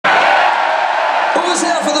was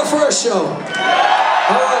here for the first show.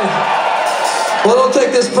 All right. Well, don't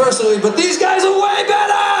take this personally, but these guys are way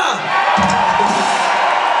better!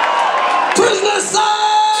 Prisoner Son!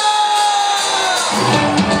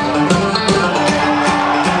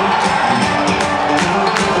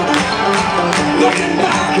 Looking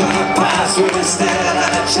back on the past, we were still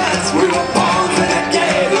at a chance. We were born in a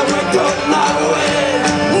game and we could not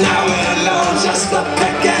win. Now we're alone, just a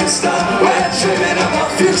pick and stuff. We're dreaming of a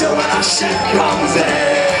future when our shit comes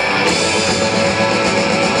in.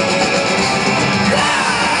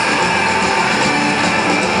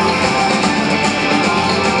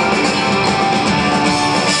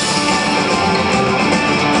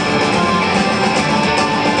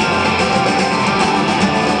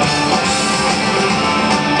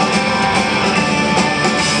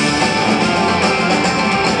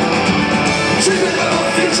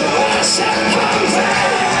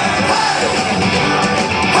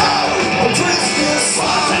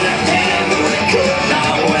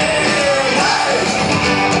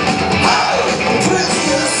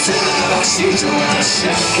 Future when the shit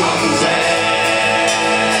comes in.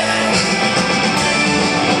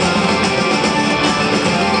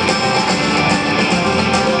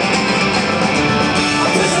 I'm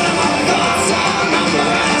prison of my thoughts, I remember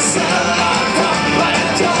and I said locked up, but I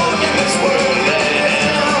don't get this world in.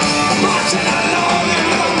 Marching along and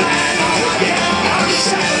with a man on the hill, I'm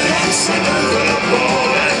shattered and sinking with a ball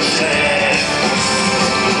and shit.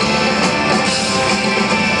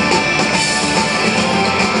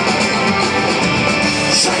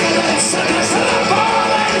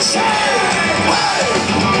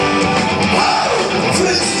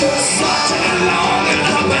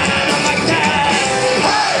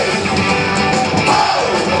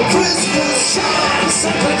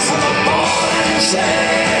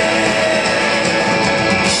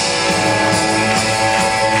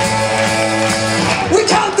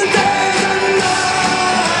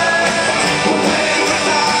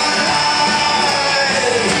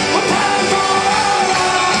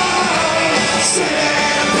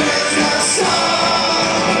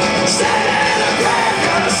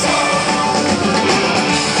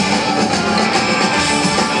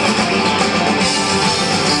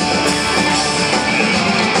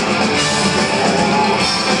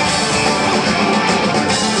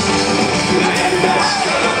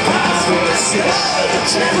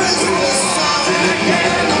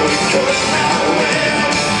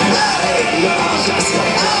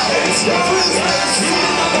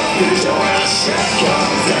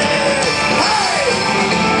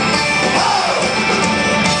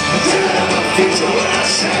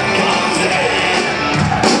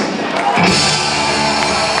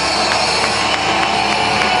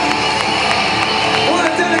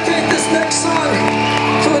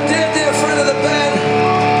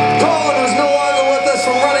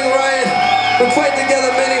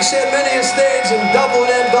 Shared many a stage in Dublin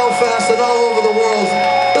and Belfast and all over the world.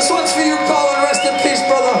 This one's for you, Colin.